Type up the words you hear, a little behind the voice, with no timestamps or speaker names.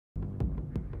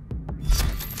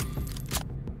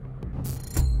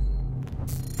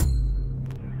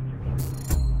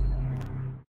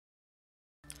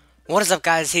What is up,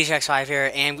 guys? TJX5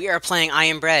 here, and we are playing I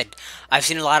Am Bread. I've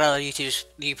seen a lot of YouTubers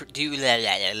do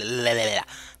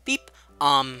beep.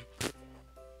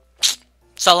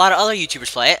 So a lot of other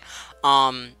YouTubers play it.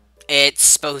 It's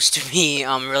supposed to be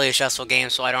really a stressful game,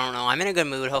 so I don't know. I'm in a good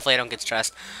mood. Hopefully, I don't get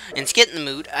stressed. And to get in the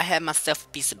mood, I have myself a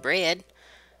piece of bread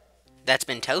that's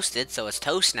been toasted, so it's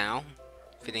toast now.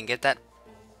 If you didn't get that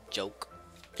joke,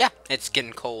 yeah, it's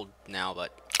getting cold now,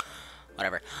 but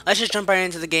whatever. Let's just jump right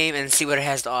into the game and see what it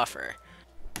has to offer.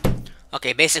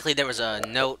 Okay, basically there was a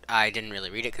note. I didn't really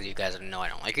read it because you guys know I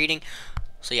don't like reading.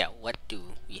 So yeah, what do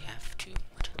we have to...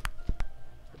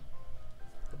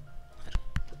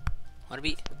 What do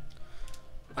we...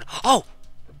 What? Oh!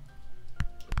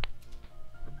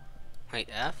 Wait,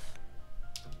 F?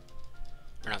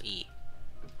 Or no, E.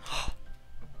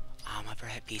 Ah, my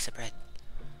bread, piece of bread.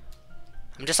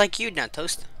 I'm just like you, not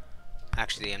toast.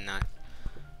 Actually, I'm not.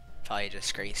 Probably a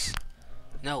disgrace.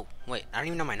 No, wait, I don't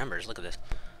even know my numbers. Look at this.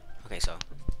 Okay, so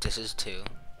this is 2.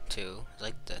 2 is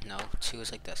like this. No, 2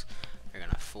 is like this. We're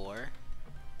gonna 4.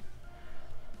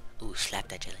 Ooh, slap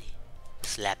that jelly.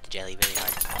 Slap the jelly really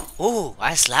hard. Ooh,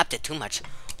 I slapped it too much.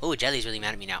 Ooh, jelly's really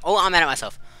mad at me now. Oh, I'm mad at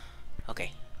myself.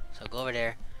 Okay, so go over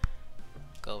there.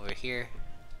 Go over here.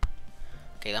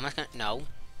 Okay, I'm just gonna... No.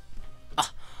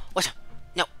 Oh, what's up?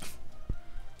 No.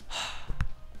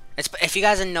 It's, if you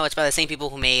guys didn't know, it's by the same people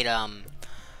who made, what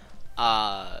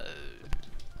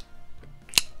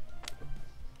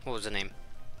was the name?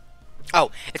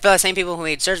 Oh, it's by the same people who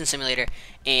made Surgeon Simulator,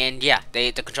 and yeah,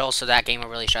 the controls to that game are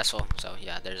really stressful. So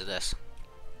yeah, there's this.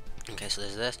 Okay, so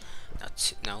there's this.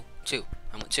 No, 2.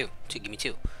 I want 2. 2, give me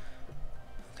 2.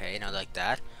 Okay, now like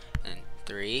that, and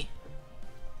 3,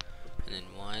 and then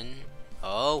 1.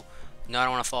 Oh, no, I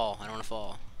don't want to fall. I don't want to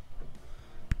fall.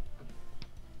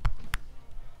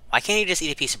 Why can't you just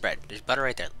eat a piece of bread? There's butter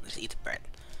right there. Just eat the bread.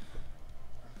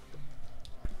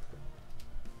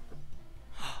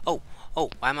 Oh, oh,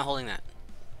 why am I holding that?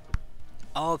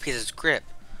 Oh, because it's grip.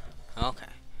 Okay.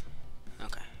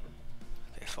 Okay.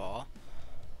 Okay, fall.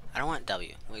 I don't want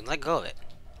W. Wait, let go of it.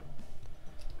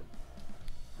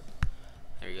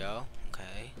 There you go.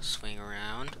 Okay, swing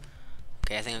around.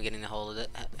 Okay, I think I'm getting the hold of it.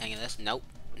 Hang of this. Nope.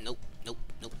 Nope. Nope.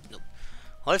 Nope. Nope.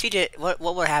 What if you did? What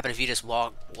would happen if you just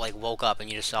woke up and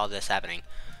you just saw this happening?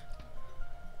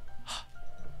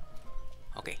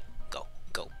 Okay, go,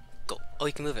 go, go. Oh,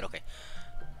 you can move it. Okay,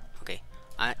 okay.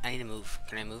 I need to move.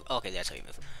 Can I move? Oh, okay, that's how you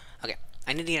move. Okay,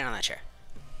 I need to get on that chair.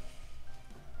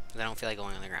 I don't feel like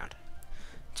going on the ground.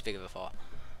 It's big of a fall.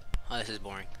 Oh, this is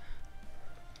boring.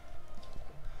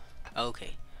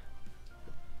 Okay.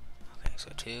 Okay, so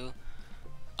 2.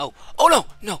 Oh, oh no,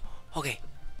 no. Okay,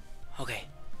 okay,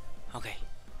 okay.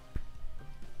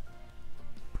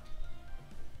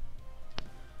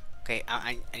 Okay,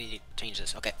 I need to change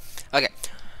this. Okay, okay.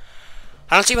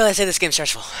 I don't see why they say this game's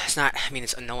stressful. It's not. I mean,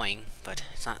 it's annoying, but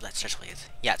it's not that stressful yet.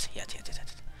 Yet. Okay,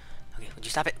 would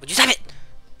you stop it? Would you stop it?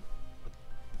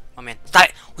 Oh man, stop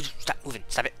it! Would you stop moving?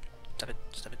 Stop it! Stop it!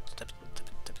 Stop it! Stop it! Stop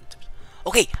it! Stop it! Stop it!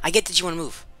 Okay, I get that you want to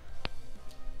move.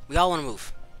 We all want to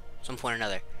move, some point or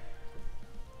another.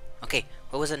 Okay,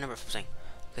 what was that number saying?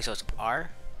 Okay, so it's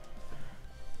R.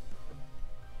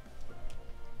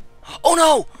 Oh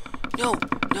no! No!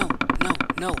 No! No!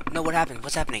 No! No! What happened?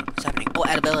 What's happening? What's happening? Oh,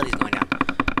 add ability's going down.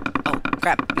 Oh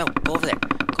crap! No! Go over there!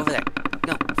 Go over there!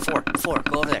 No! 4! 4!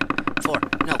 Go over there! 4!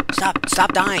 No! Stop!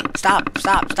 Stop dying! Stop!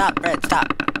 Stop! Stop! Bread!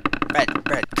 Stop! Bread!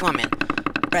 Bread! Come on, man!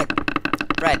 Bread!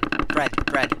 Bread! Bread!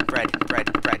 Bread! Bread!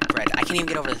 Bread! Bread! Bread! I can't even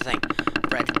get over the thing.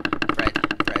 Bread! Bread!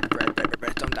 Bread! Bread! Bread! Bread!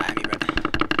 Bread! Don't die on me, bread!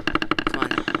 Come on!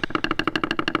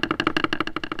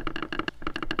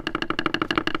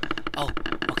 Oh!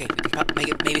 Okay, we can make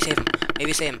it. Maybe save him.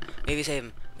 Maybe save him. Maybe save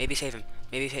him. Maybe save him.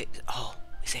 Maybe save. Oh!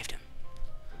 We saved him.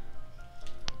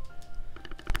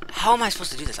 How am I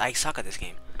supposed to do this? I suck at this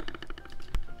game.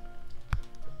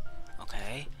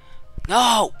 Okay.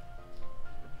 No!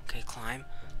 Okay, climb.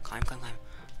 Climb, climb, climb.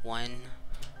 1.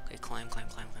 Okay, climb, climb,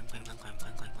 climb, climb, climb, climb, climb,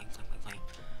 climb, climb, climb, climb, climb, climb.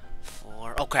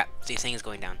 4. Oh crap! The thing is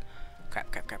going down.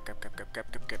 Crap, crap, crap, crap, crap, crap,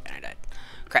 crap, crap, crap, and I died.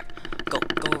 Crap. Go,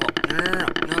 go, go, go. No, no, no,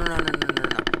 no, no, no, no, no,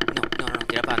 no, no, no, no, no, no.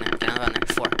 Get up on there. Get up on there.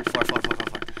 4, 4, 4, 4, 4,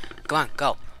 4. Come on,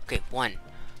 go. Okay, 1.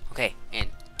 Okay, and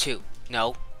 2.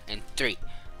 No, and 3.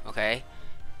 Okay.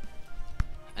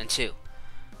 And 2.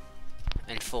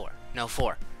 And 4. No,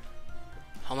 4.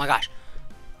 Oh my gosh.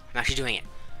 I'm actually doing it.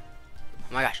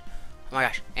 Oh my gosh. Oh my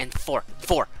gosh. And 4.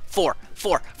 4. 4.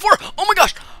 4. 4. Oh my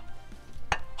gosh.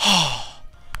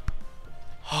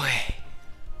 Okay.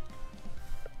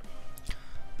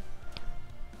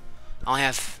 I only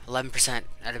have 11%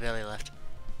 edibility left.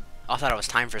 Oh, I thought it was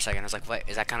time for a second. I was like, wait,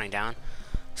 is that counting down?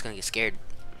 I was gonna get scared.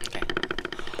 Okay.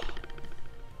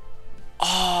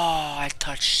 I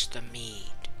touched the meat.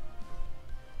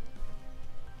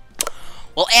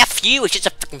 Well, F you, it's just a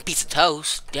fucking piece of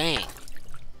toast. Dang. I'm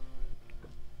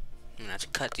gonna have to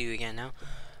cut through again now.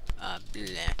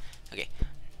 Bleh. Okay.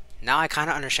 Now I kind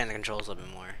of understand the controls a little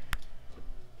bit more.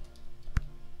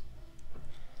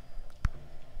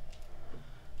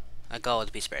 Let go of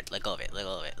the piece of bread. Let go of it. Let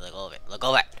go of it. Let go of it. Let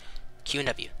go of it. Q and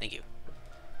W. Thank you.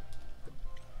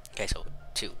 Okay, so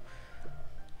 2.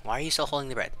 Why are you still holding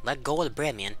the bread? Let go of the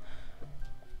bread, man.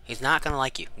 He's not gonna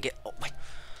like you. Get. Oh, wait.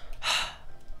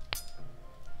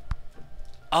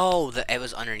 Oh, it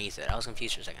was underneath it. I was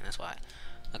confused for a second. That's why.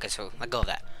 Okay, so let go of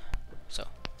that. So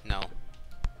no.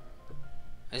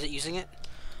 Is it using it?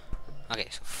 Okay,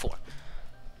 so 4.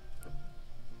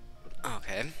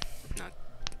 Okay. No.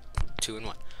 2 and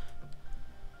 1.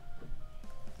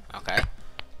 Okay.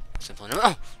 Simple enough.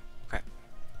 Oh! Crap.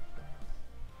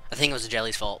 I think it was the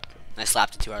jelly's fault. I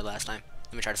slapped it too hard last time.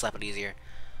 Let me try to slap it easier.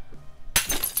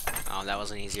 Oh, that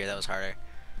wasn't easier. That was harder.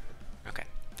 Okay.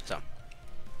 So.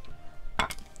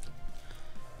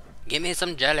 Give me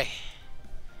some jelly.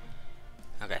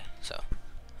 Okay, so.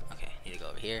 Okay, need to go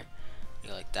over here.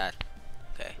 Go like that.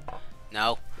 Okay.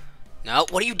 No. No,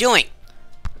 what are you doing?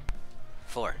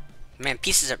 4. Man,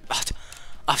 pieces are...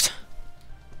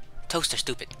 Toast are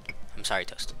stupid. I'm sorry,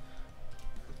 Toast.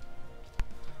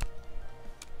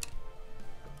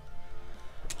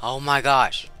 Oh my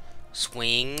gosh.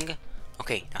 Swing.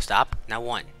 Okay, now stop. Now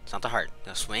 1. It's not that hard.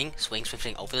 Now swing, swing, swing,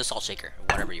 swing over the salt shaker. Or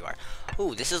whatever you are.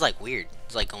 Ooh, this is like weird.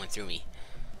 It's like going through me.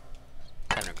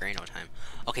 Having a grain all the time.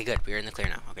 Okay, good. We're in the clear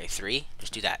now. Okay, 3.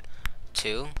 Just do that.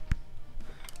 2.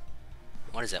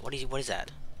 What is that? What is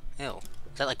that? Ew. Is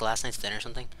that like last night's dinner or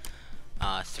something?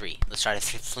 3. Let's try to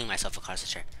fling myself across the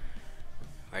chair.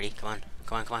 Ready? Come on.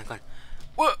 Come on, come on, come on.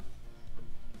 What?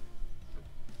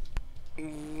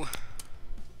 Ooh.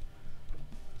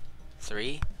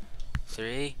 3.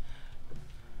 3.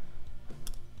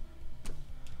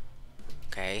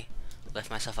 Okay. Lift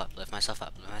myself up, lift myself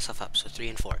up, lift myself up. So 3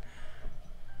 and 4.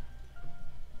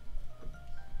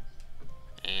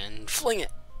 And fling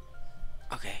it.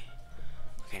 Okay.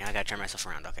 Okay, now I gotta turn myself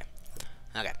around. Okay.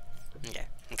 Okay. Okay.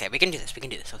 Okay, we can do this. We can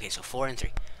do this. Okay, so 4 and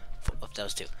 3. Oh, that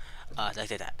was 2. Like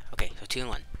that. Okay, so 2 and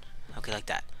 1. Okay, like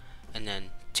that. And then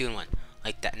 2 and 1.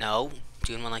 Like that. No.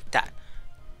 2 and 1 like that.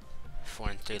 4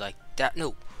 and 3 like that.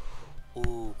 No.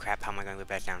 Ooh, crap. How am I gonna get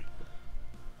back down?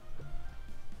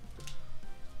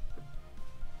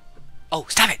 Oh,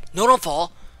 stop it! No, don't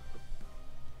fall!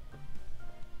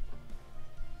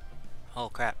 Oh,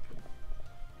 crap.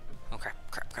 Oh, crap.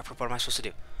 Crap, crap. What am I supposed to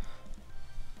do?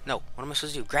 No, what am I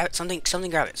supposed to do? Grab it. Something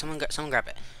grab it. Someone grab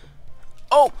it.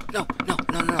 Oh! No, no,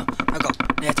 no, no, no. Now go.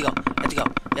 You have to go. You have to go.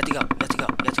 You have to go. You have to go.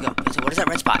 You have to go. You have to go. What is that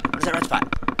red spot? What is that red spot?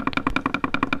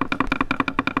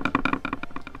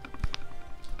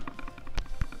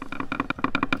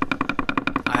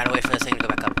 I gotta wait for this thing to go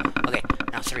back up. Okay,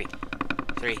 now 3.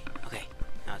 3. Okay,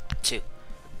 now 2.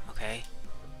 Okay.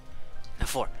 Now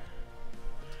 4.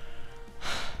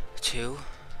 2.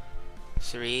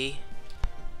 3.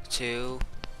 2.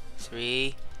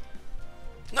 3.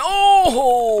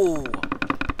 No!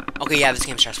 Okay, yeah, this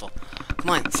game's stressful. Come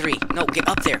on, 3. No, get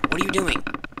up there. What are you doing?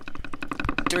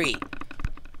 3.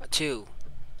 2.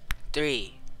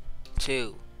 3.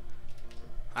 2.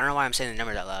 I don't know why I'm saying the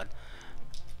number that loud.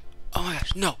 Oh my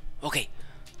gosh, no. Okay.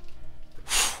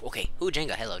 Okay. Ooh,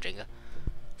 Jenga. Hello, Jenga.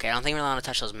 Okay, I don't think we're allowed to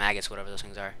touch those maggots, whatever those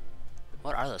things are.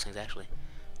 What are those things, actually?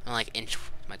 I'm like inch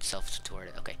myself toward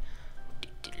it. Okay.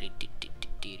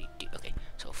 Okay,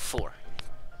 so 4.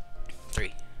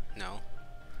 3. No.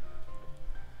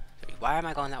 3. Why am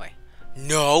I going that way?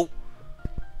 No!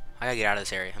 I gotta get out of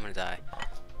this area. I'm gonna die.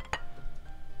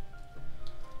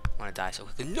 I'm gonna die so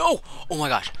quickly. No! Oh my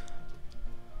gosh.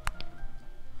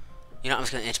 You know, I'm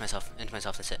just gonna inch myself.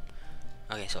 That's it.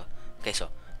 Okay, so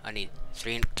I need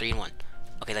 3 and 1.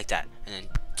 Okay, like that, and then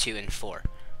 2 and 4,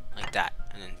 like that,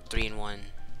 and then 3 and 1,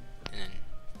 and then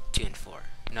 2 and 4.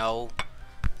 No,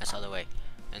 that's the other way,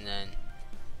 and then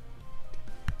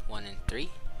 1 and 3.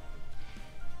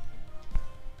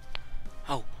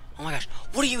 Oh my gosh,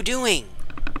 what are you doing?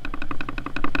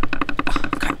 Oh,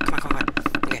 come on.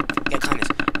 Okay, we gotta climb this.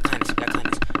 We gotta climb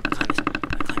this.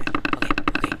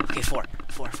 Okay, 4.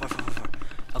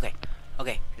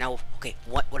 Okay, now, okay,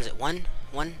 what is it? 1?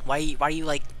 Why are you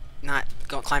like not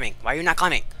climbing? Why are you not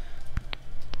climbing?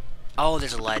 Oh,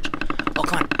 there's a ledge. Oh,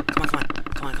 come on.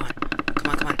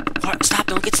 Stop,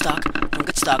 don't get stuck.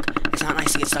 It's not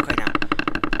nice to get stuck right now.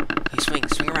 Okay,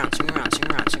 swing around.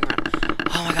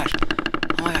 Oh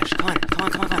my gosh, come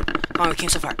on, we came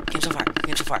so far.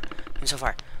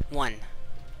 1.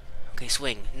 Okay,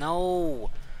 swing.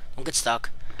 No, don't get stuck.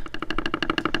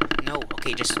 no.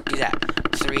 Okay, just do that.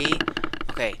 3.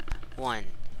 Okay, 1.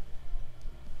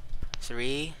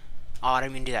 3. Oh, I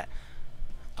didn't even do that.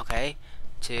 Okay,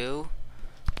 2,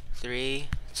 3,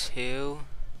 2,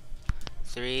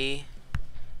 3,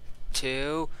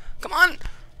 2. Come on!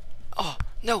 Oh,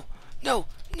 no, no,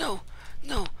 no,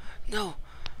 no, no,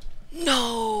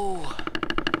 no!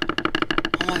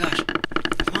 Oh my gosh.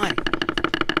 Come on.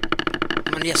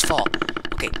 Come on, yes, fall.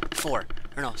 Okay, 4.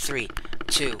 Or no, 3,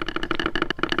 2. Oh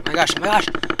my gosh, oh my gosh!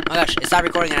 Oh my gosh, it stopped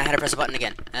recording and I had to press a button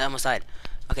again. I almost died.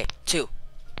 Okay, 2,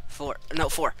 4. No,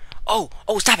 4. Oh,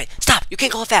 stop it! Stop! You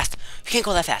can't go that fast! You can't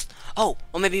go that fast! Oh,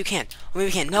 maybe you can. Oh, maybe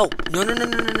you can. No! No, no, no,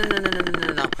 no, no, no, no, no, no,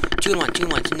 no, no. 2 and 1, 2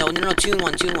 and 1. No, no, no, 2 and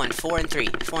 1, 2 and 1. 4 and 3.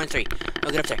 4 and 3.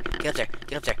 No, get up there. Get up there.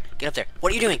 Get up there. Get up there.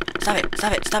 What are you doing? Stop it!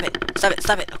 Stop it! Stop it! Stop it!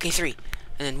 Stop it! Okay, 3.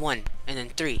 And then 1. And then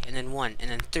 3. And then 1.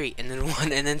 And then 3. And then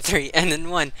 1. And then 3. And then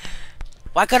 1.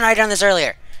 Why couldn't I have done this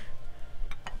earlier?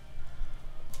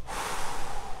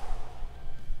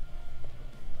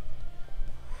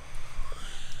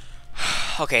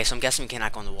 Okay, so I'm guessing we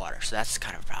cannot go in the water, so that's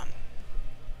kind of a problem.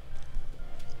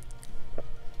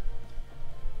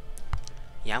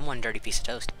 Yeah, I'm one dirty piece of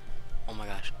toast. Oh my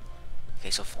gosh.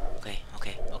 Okay, so okay.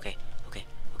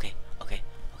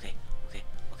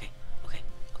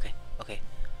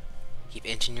 Keep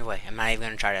inching your way. I'm not even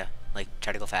gonna try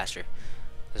to go faster,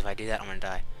 because if I do that, I'm gonna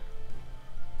die.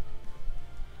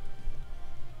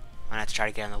 I'm gonna have to try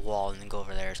to get on the wall and then go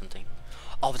over there or something.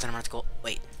 Oh, but then I'm gonna have to go.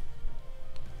 Wait.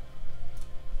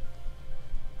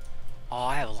 Oh,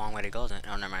 I have a long way to go then.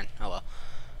 Oh, never mind. Oh well.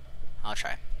 I'll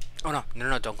try. Oh no,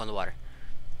 no, don't go in the water.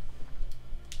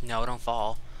 No, don't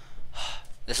fall.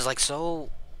 This is like so.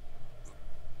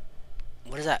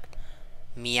 What is that?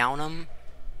 Meownum?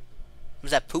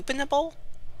 Was that poop in the bowl?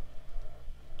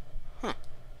 Huh.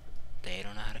 They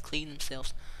don't know how to clean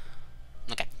themselves.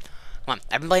 Okay. Come on.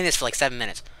 I've been playing this for like 7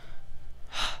 minutes.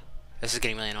 This is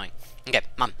getting really annoying. Okay,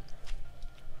 Mom.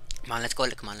 Come on, let's go.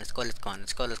 Come on, let's go. Come on,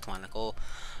 let's go.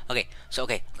 Okay, so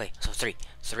 3.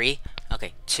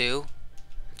 Okay, 2,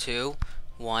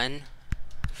 1,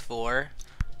 4.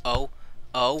 Oh.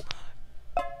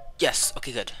 Yes.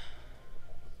 Okay, good.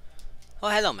 Oh,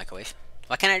 hello, microwave.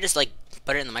 Why can't I just like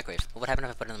put it in the microwave? What would happen if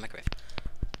I put it in the microwave?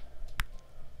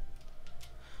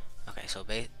 Okay, so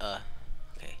okay. I'm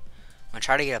gonna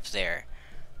try to get up there.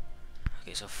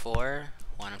 Okay, so 4,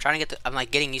 1. I'm trying to get I'm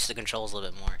like getting used to the controls a little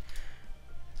bit more.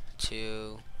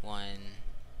 2, 1.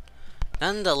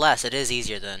 Nonetheless, it is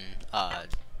easier than oh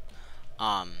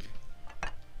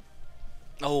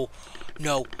no.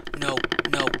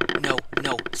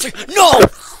 3. No!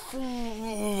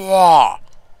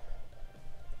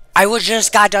 I was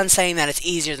just got done saying that it's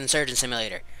easier than Surgeon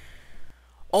Simulator.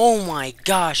 Oh my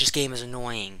gosh, this game is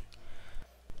annoying.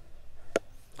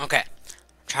 Okay,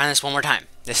 trying this one more time.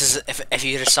 This is if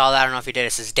you just saw that, I don't know if you did.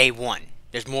 This is day 1.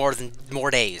 There's more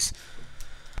days.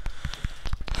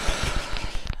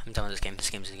 I'm done with this game. This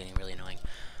game is getting really annoying.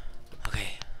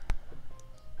 Okay.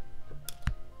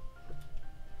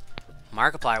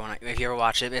 Markiplier, if you ever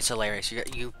watch it, it's hilarious.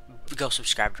 You go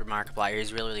subscribe to Markiplier.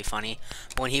 He's really funny.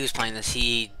 But when he was playing this,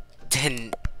 he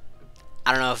didn't.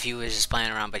 I don't know if he was just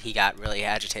playing around, but he got really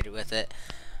agitated with it.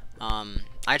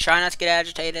 I try not to get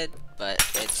agitated, but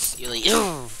it's really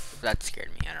that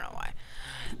scared me. I don't know why.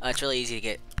 It's really easy to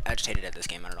get agitated at this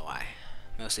game. I don't know why.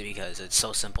 Mostly because it's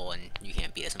so simple and you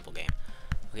can't beat a simple game.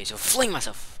 Okay, so fling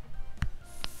myself.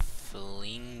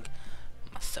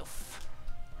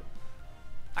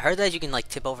 I heard that you can like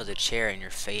tip over the chair in your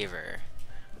favor,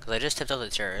 because I just tipped over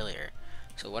the chair earlier.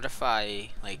 So what if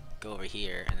I like go over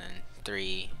here and then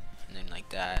 3 and then like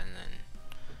that and then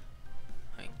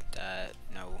like that?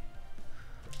 No.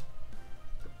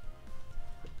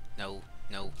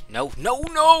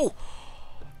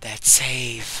 That's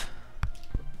save.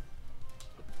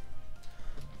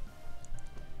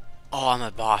 Oh, I'm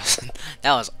a boss.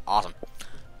 That was awesome.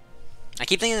 I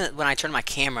keep thinking that when I turn my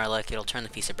camera, like it'll turn the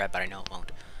piece of bread, but I know it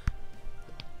won't.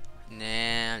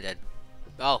 Nah, I'm dead.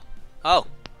 Oh,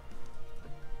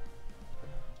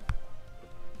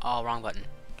 wrong button.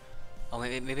 Oh,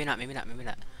 maybe not.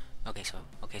 Okay,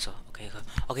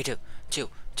 two.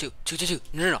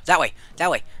 No, that way.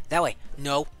 No. That way.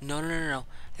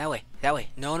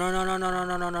 No.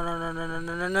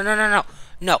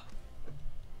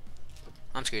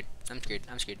 I'm screwed. Can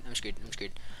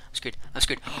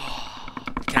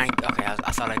I? Okay, I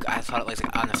thought it was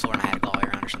like on the floor and I had to go all the way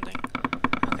around or something.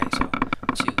 Okay, so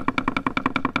 2.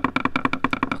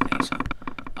 Okay, so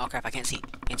oh crap, I can't see,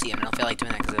 and I don't feel like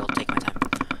doing that because it'll take my time.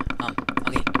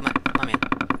 Okay, come on, man.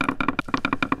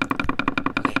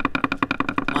 Okay,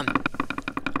 come on.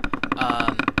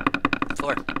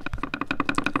 4,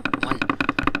 1.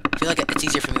 I feel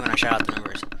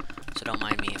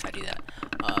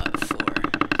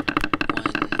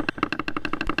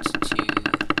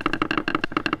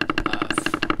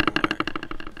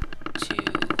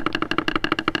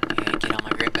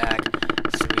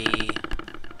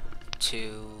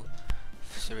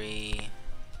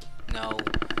No.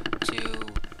 2,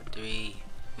 3.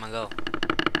 Come on, go.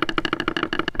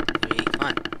 3. Come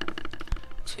on.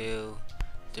 2,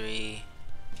 3.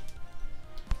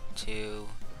 2,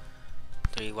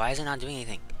 3. Why is it not doing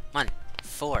anything? Come on.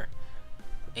 4.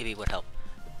 Maybe it would help.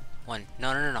 1.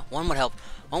 No. 1 would help.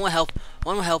 1 would help.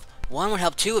 1 would help. 1 would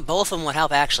help. 2. Both of them would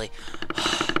help, actually.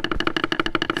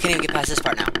 I can't even get past this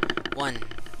part now. 1.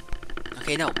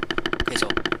 Okay, no. Okay, so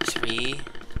 3,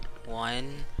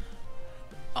 1.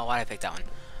 Oh, why did I pick that one?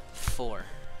 4,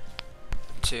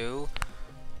 2,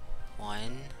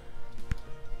 1.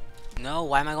 No,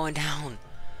 why am I going down?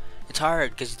 It's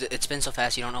hard because it spins so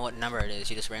fast. You don't know what number it is.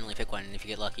 You just randomly pick one, and if you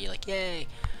get lucky, you're like, yay.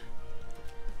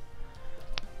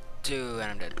 2,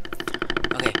 and I'm dead.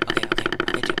 Okay.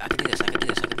 I can do this.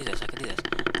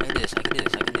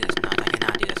 No, I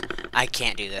cannot do this. I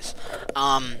can't do this.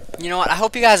 You know what? I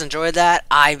hope you guys enjoyed that.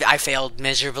 I failed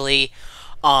miserably.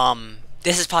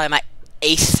 This is probably my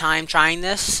 8th time trying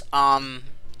this.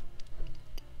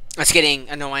 It's getting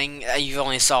annoying. You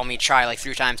only saw me try like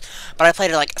 3 times, but I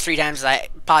played it like 3 times. I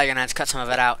probably gonna have to cut some of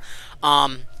it out.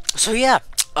 So yeah.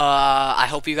 I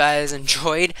hope you guys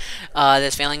enjoyed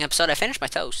this failing episode. I finished my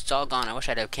toast. It's all gone. I wish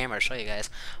I had a camera to show you guys.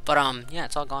 But yeah,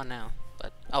 it's all gone now.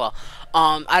 But oh well.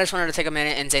 I just wanted to take a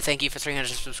minute and say thank you for 300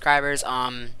 subscribers.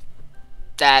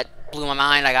 That blew my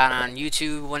mind. I got on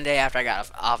YouTube one day after I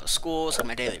got off of school, so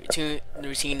my daily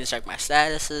routine to check my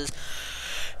statuses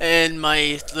and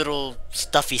my little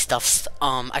stuffy stuffs.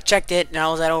 I checked it and I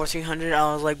was at over 300.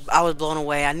 I was blown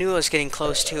away. I knew I was getting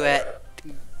close to it,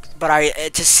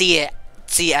 but to see it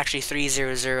actually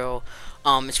 300.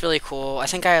 It's really cool. I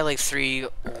think I have like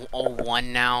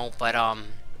 301 now, but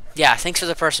yeah, thanks for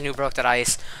the person who broke that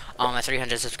ice at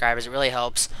 300 subscribers. It really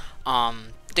helps.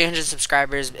 300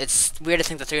 subscribers, it's weird to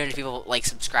think that 300 people like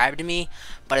subscribe to me,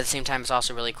 but at the same time it's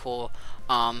also really cool.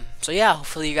 So yeah,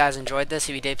 hopefully you guys enjoyed this.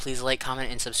 If you did, please like,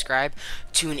 comment, and subscribe.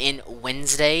 Tune in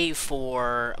Wednesday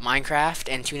for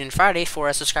Minecraft, and tune in Friday for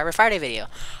a Subscriber Friday video.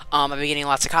 I'll be getting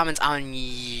lots of comments on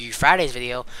Friday's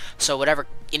video, so whatever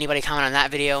anybody comment on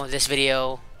that video, this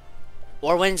video,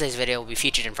 or Wednesday's video will be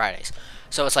featured in Fridays.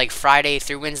 So it's like Friday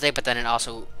through Wednesday, but then it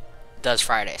also does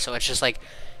Friday. So it's just like,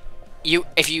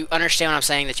 if you understand what I'm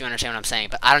saying, that you understand what I'm saying,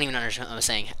 but I don't even understand what I'm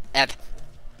saying.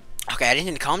 Okay, I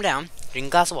didn't calm down. Drink a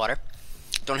glass of water.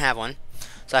 Don't have one,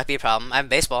 so that'd be a problem. I have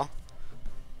baseball.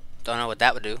 Don't know what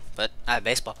that would do, but I have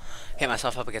baseball. Hit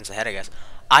myself up against the head, I guess.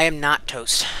 I am not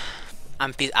toast.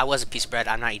 I was a piece of bread.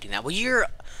 I'm not eating that. Well, you're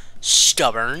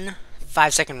stubborn.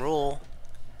 5-second rule.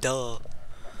 Duh.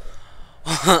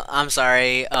 I'm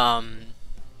sorry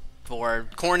for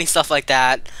corny stuff like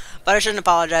that, but I shouldn't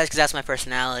apologize because that's my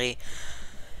personality.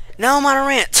 Now I'm on a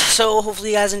rant, so hopefully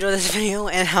you guys enjoy this video,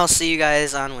 and I'll see you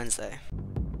guys on Wednesday.